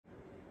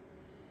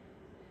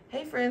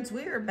Hey friends,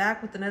 we are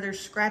back with another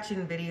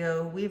scratching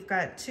video. We've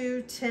got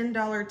two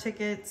 $10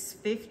 tickets,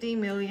 50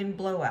 million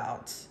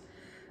blowout.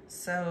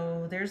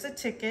 So there's a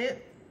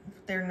ticket,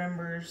 their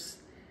numbers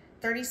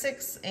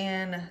 36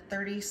 and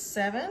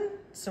 37.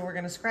 So we're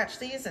gonna scratch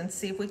these and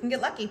see if we can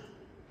get lucky.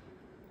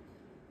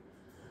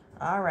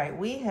 All right,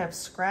 we have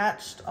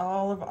scratched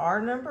all of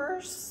our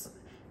numbers.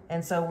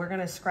 And so we're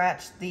gonna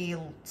scratch the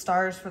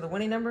stars for the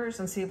winning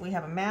numbers and see if we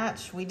have a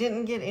match. We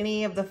didn't get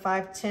any of the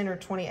 5, 10, or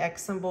 20X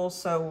symbols,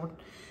 so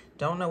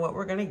don't know what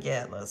we're gonna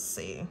get. Let's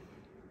see.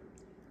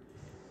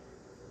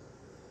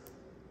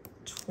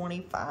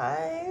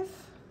 25.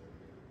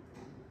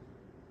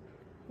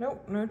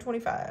 Nope, no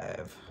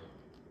 25.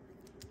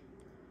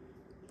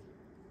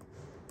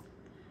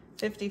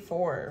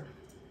 54.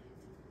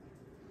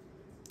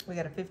 We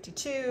got a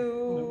 52.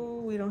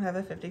 Nope. We don't have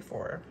a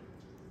 54.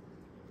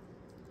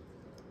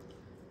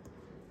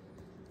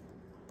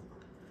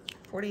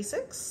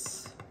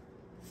 46.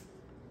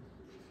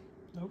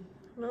 Nope.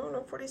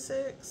 No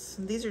 46.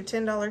 These are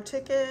 $10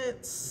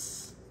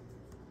 tickets.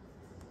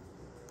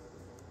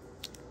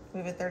 We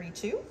have a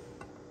 32.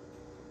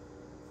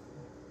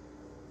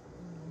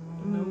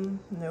 Nope.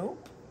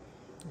 Nope.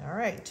 All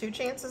right, two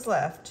chances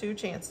left.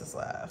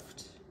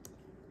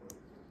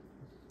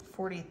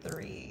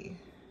 43.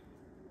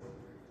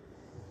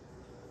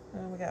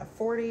 We got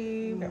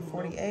 40, we got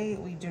 48.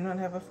 We do not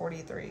have a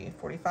 43.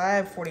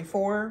 45,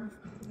 44,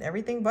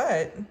 everything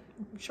but. I'm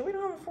sure we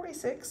don't have a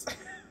 46.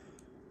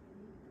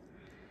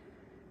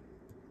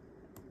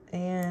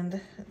 And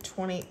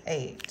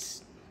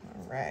 28.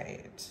 All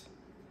right.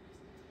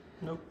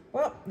 Nope.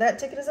 Well, that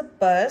ticket is a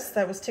bust.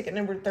 That was ticket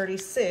number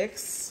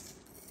 36.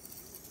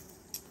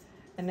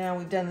 And now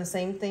we've done the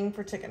same thing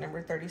for ticket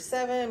number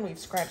 37. We've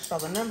scratched all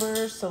the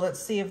numbers. So let's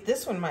see if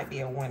this one might be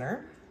a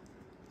winner.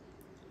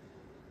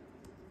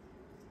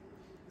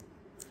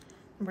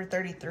 Number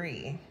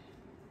 33.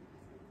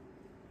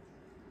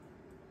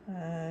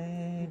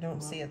 I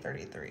don't see a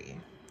 33.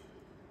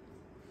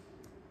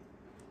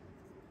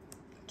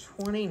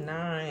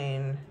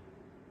 29.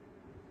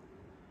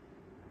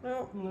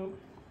 Nope.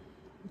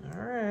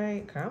 All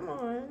right, come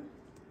on.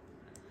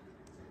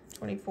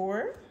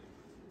 24.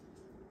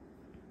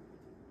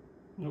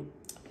 Nope.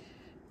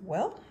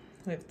 Well,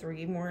 we have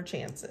 3 more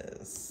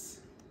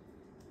chances.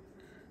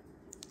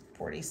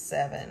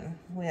 47.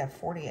 We have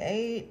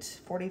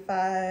 48,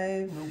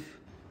 45. Nope.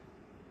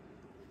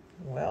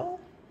 Well,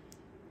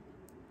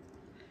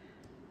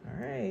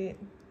 all right.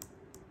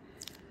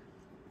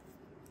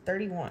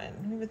 31.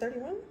 We have a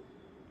 31?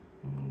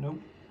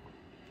 Nope.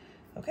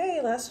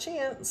 Okay, last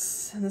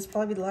chance. And this will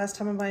probably be the last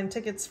time I'm buying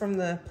tickets from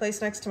the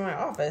place next to my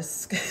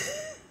office.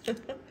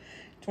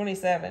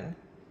 27.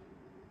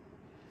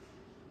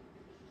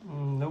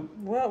 Nope.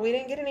 Well, we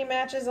didn't get any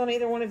matches on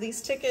either one of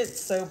these tickets,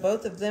 so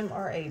both of them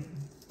are a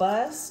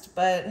bust.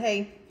 But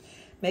hey,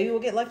 maybe we'll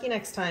get lucky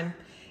next time.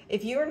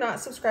 If you are not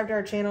subscribed to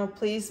our channel,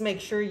 please make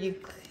sure you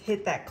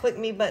hit that click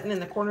me button in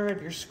the corner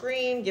of your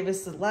screen. Give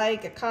us a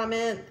like, a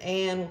comment,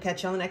 and we'll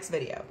catch you on the next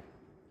video.